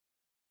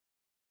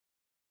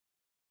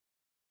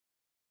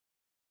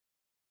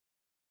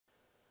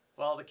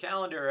Well, the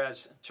calendar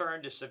has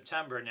turned to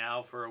September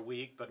now for a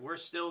week, but we're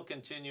still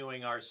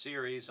continuing our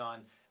series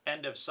on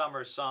end of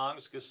summer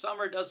songs because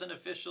summer doesn't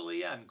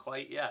officially end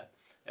quite yet,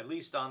 at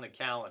least on the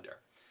calendar.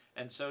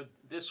 And so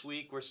this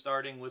week we're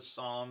starting with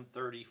Psalm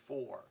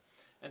 34.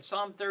 And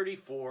Psalm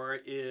 34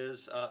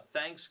 is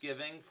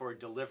thanksgiving for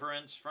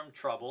deliverance from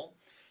trouble.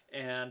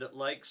 And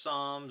like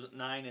Psalms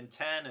 9 and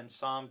 10 and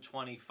Psalm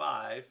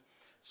 25,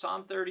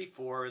 Psalm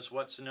 34 is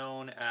what's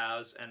known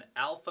as an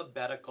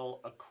alphabetical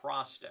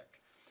acrostic.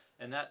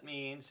 And that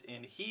means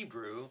in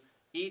Hebrew,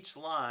 each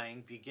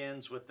line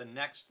begins with the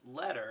next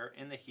letter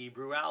in the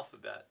Hebrew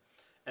alphabet.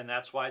 And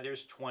that's why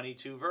there's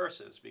 22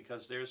 verses,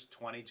 because there's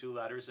 22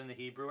 letters in the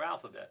Hebrew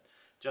alphabet.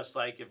 Just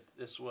like if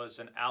this was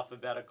an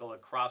alphabetical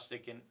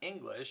acrostic in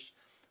English,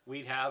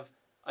 we'd have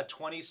a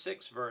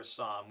 26-verse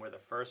psalm where the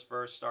first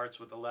verse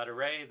starts with the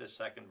letter A, the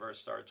second verse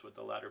starts with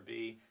the letter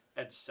B,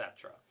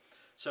 etc.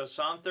 So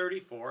Psalm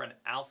 34, an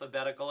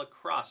alphabetical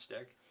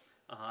acrostic,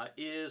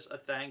 is a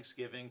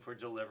thanksgiving for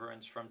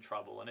deliverance from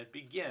trouble. And it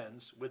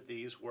begins with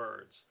these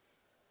words: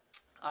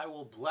 I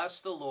will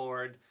bless the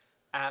Lord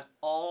at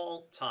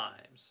all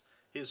times.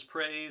 His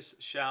praise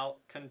shall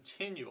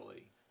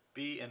continually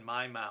be in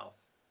my mouth.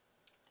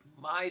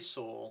 My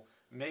soul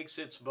makes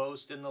its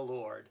boast in the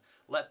Lord.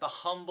 Let the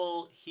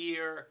humble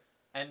hear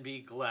and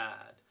be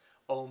glad.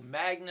 O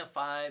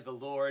magnify the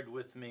Lord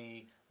with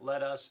me.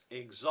 Let us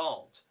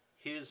exalt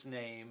his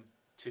name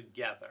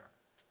together.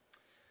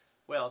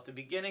 Well, at the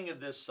beginning of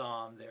this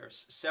psalm,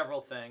 there's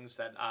several things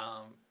that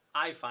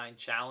I find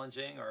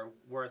challenging or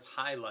worth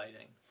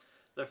highlighting.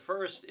 The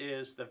first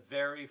is the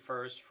very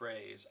first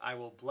phrase, I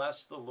will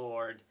bless the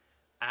Lord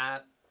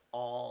at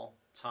all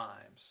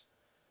times.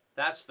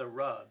 That's the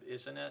rub,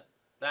 isn't it?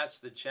 That's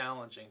the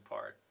challenging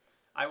part.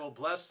 I will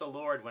bless the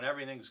Lord when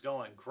everything's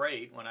going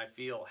great, when I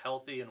feel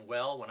healthy and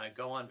well, when I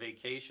go on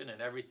vacation and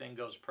everything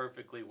goes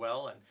perfectly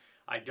well and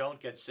I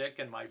don't get sick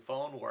and my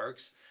phone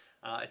works.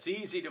 It's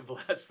easy to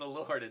bless the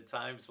Lord at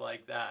times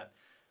like that.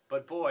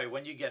 But boy,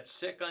 when you get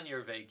sick on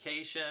your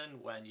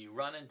vacation, when you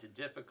run into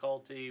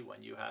difficulty,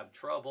 when you have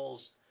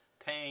troubles,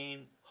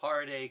 pain,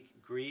 heartache,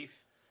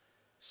 grief,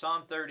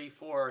 Psalm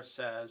 34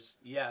 says,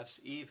 yes,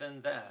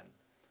 even then,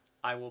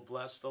 I will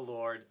bless the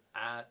Lord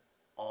at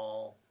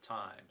all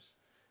times.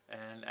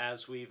 And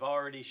as we've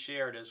already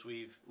shared, as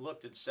we've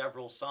looked at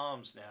several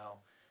Psalms now,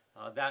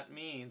 that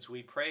means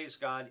we praise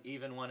God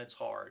even when it's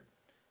hard,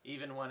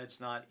 even when it's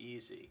not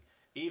easy,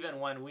 even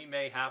when we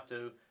may have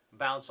to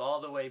bounce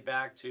all the way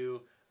back to,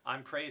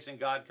 I'm praising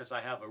God because I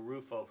have a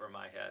roof over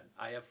my head.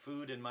 I have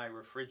food in my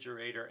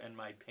refrigerator and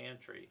my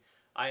pantry.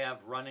 I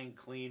have running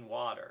clean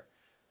water.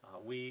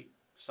 We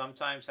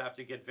sometimes have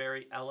to get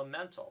very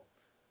elemental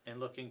in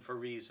looking for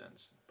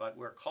reasons, but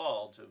we're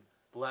called to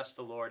bless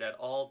the Lord at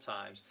all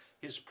times.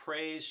 His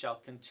praise shall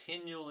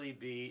continually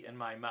be in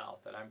my mouth,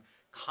 that I'm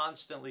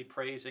constantly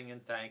praising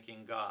and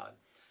thanking God.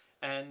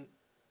 And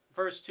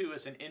verse 2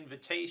 is an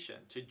invitation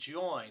to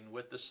join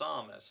with the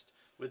psalmist,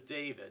 with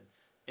David,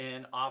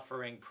 in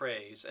offering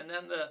praise. And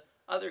then the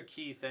other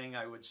key thing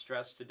I would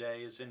stress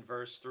today is in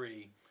verse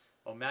 3,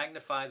 O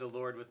magnify the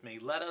Lord with me.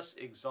 Let us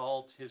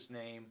exalt his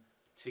name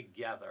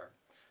together.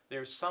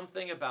 There's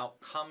something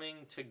about coming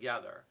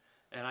together.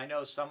 And I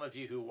know some of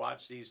you who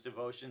watch these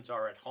devotions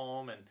are at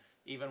home, and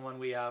even when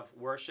we have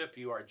worship,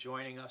 you are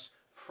joining us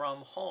from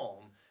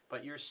home,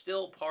 but you're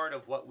still part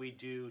of what we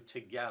do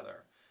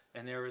together.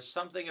 And there is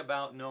something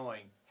about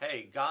knowing,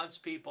 hey, God's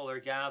people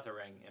are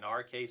gathering, in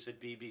our case at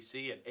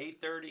BBC, at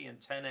 8:30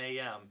 and 10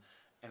 a.m.,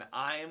 and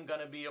I am going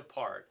to be a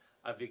part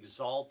of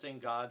exalting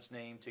God's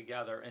name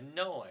together and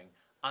knowing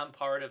I'm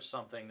part of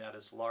something that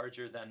is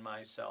larger than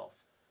myself.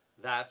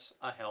 That's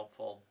a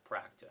helpful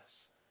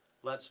practice.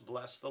 Let's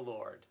bless the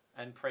Lord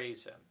and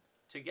praise him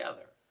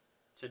together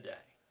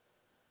today.